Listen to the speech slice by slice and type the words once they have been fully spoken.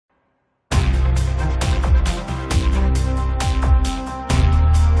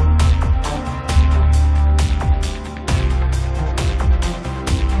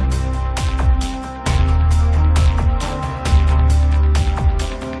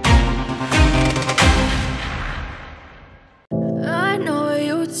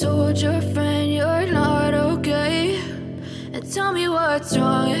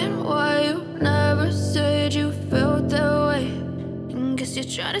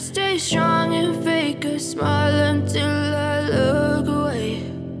try to stay strong and fake a smile until I look away.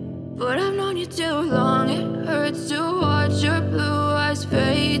 But I've known you too long, it hurts to watch your blue eyes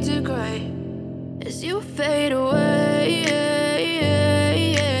fade to gray as you fade away,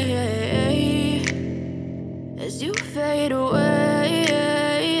 as you fade away.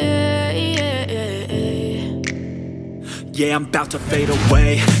 Yeah, I'm about to fade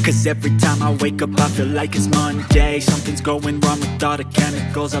away, cause every time I wake up I feel like it's Monday. Something's going wrong with all the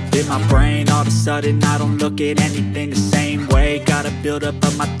chemicals up in my brain. All of a sudden I don't look at anything the same way. Gotta build up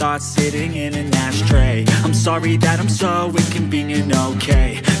of my thoughts sitting in an ashtray. I'm sorry that I'm so inconvenient,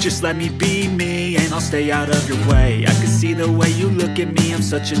 okay. Just let me be me and I'll stay out of your way. I can see the way you look at me, I'm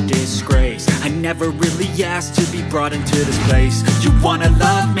such a disgrace. I never really asked to be brought into this place. You wanna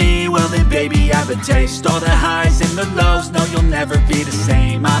love me? Well then baby I have a taste. All the highs and the lows, no you'll never be the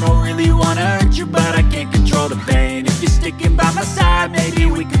same. I don't really wanna hurt you but I can't control the pain. If you're sticking by my side maybe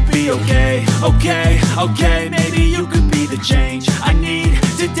we could be okay. Okay, maybe you could be the change I need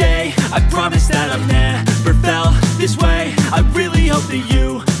today. I promise that I've never felt this way. I really hope that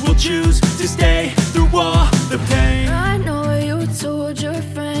you will choose to stay through all the pain. I know you told your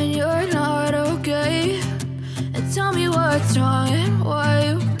friend you're not okay, and tell me what's wrong and why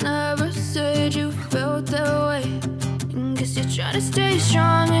you never said you felt that way. Guess you try to stay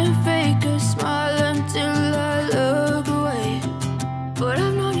strong and fake a smile until I look away. But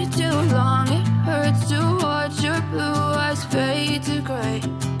I've known you too long, it hurts to watch your blue eyes fade to gray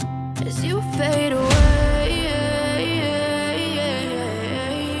as you fade away,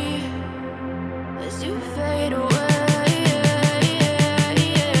 as you fade away,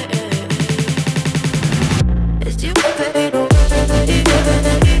 as you fade away.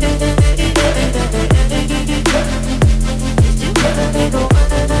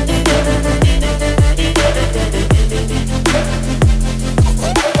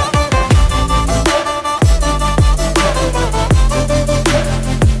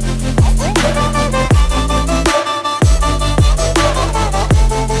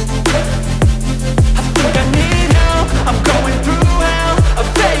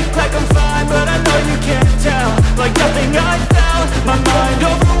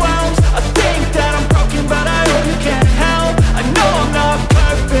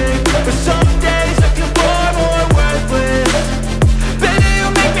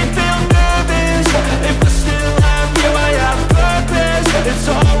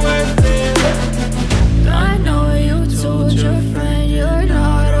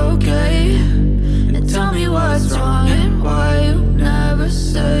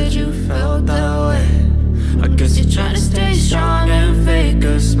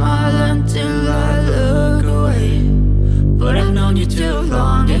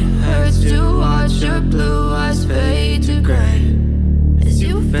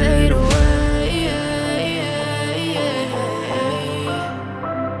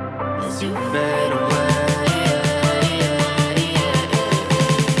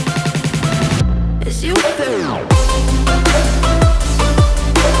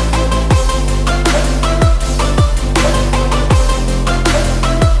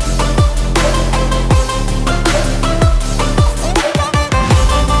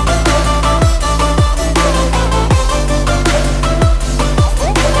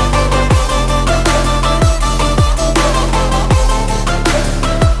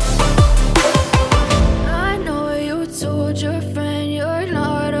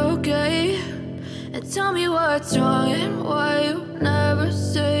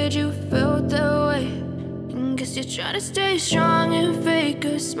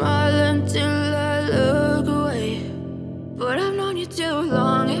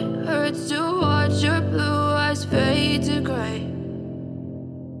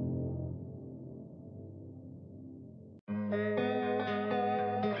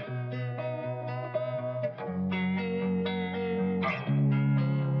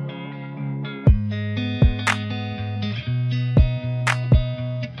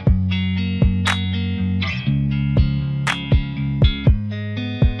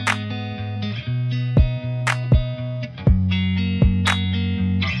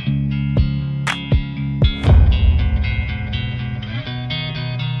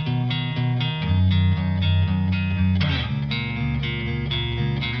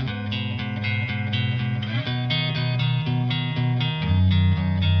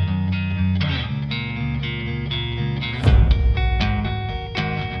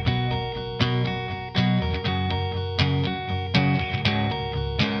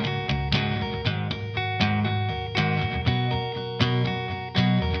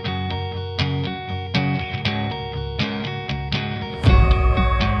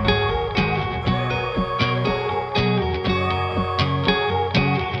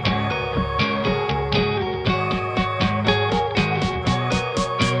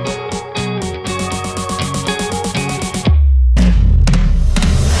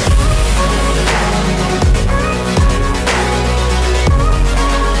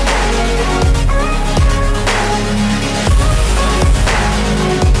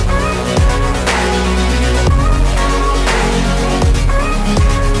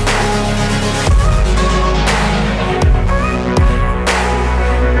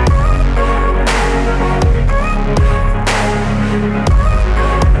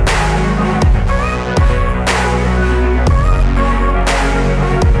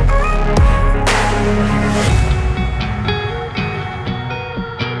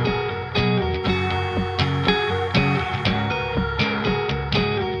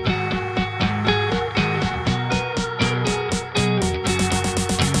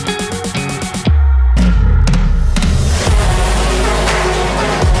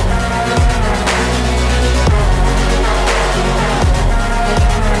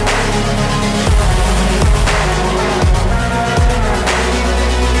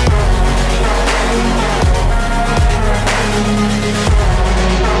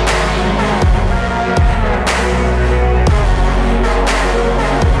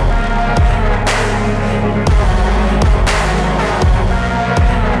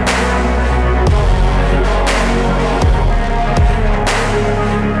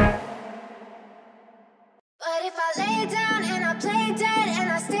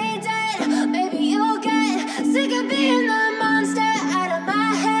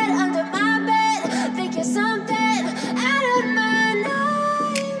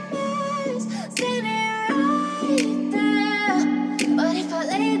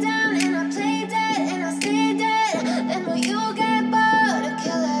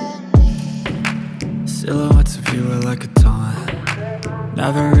 Silhouettes of you are like a taunt.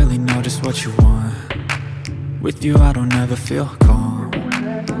 Never really know just what you want. With you I don't ever feel calm.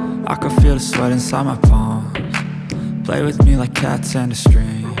 I can feel the sweat inside my palms. Play with me like cats and a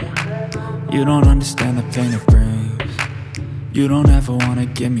string. You don't understand the pain it brings. You don't ever wanna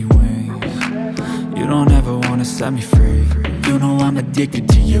give me wings. You don't ever wanna set me free. You know I'm addicted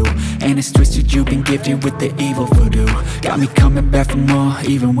to you, and it's twisted, you've been gifted with the evil voodoo. Got me coming back for more,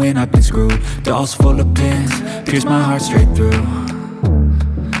 even when I've been screwed. Dolls full of pins, pierce my heart straight through.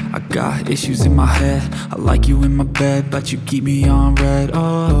 I got issues in my head, I like you in my bed, but you keep me on red.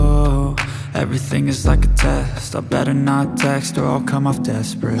 Oh, everything is like a test, I better not text or I'll come off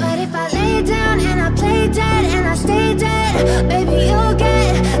desperate. But if I lay down and I play dead and I stay dead, baby you'll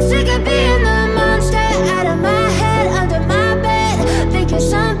get sick of being the monster out of my head, under my bed. Think you're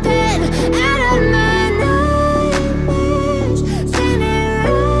something out of my nightmares, standing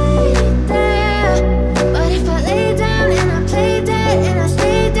right there. But if I lay down and I play dead and I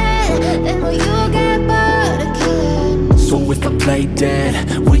stay dead, then will you get bored of killing? So if I play dead,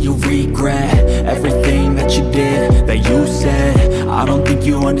 will you regret everything that you did, that you said? I don't think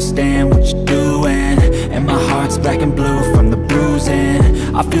you understand what you're doing, and my heart's black and blue from the bruising.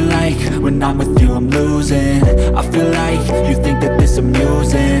 I feel like when I'm with you I'm losing. I feel like you think that this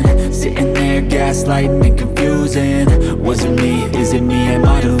amusing, sitting there gaslighting and confusing. Was it me? Is it me? Am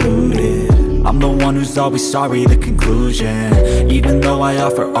I deluded? I'm the one who's always sorry, the conclusion. Even though I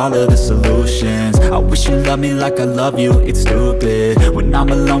offer all of the solutions, I wish you loved me like I love you, it's stupid. When I'm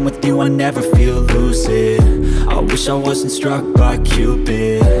alone with you I never feel lucid. I wish I wasn't struck by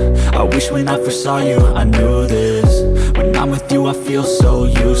Cupid. I wish when I first saw you I knew this. When I'm with you I feel so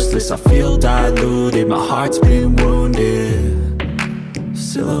useless, I feel diluted, my heart's been wounded.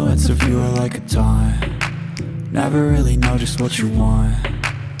 Silhouettes of you are like a taunt. Never really know just what you want.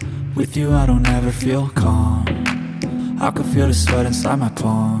 With you I don't ever feel calm. I can feel the sweat inside my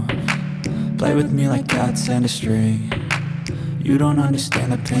palms. Play with me like cats and a string. You don't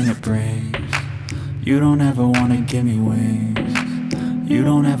understand the pain it brings. You don't ever wanna give me wings. You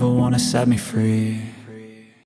don't ever wanna set me free.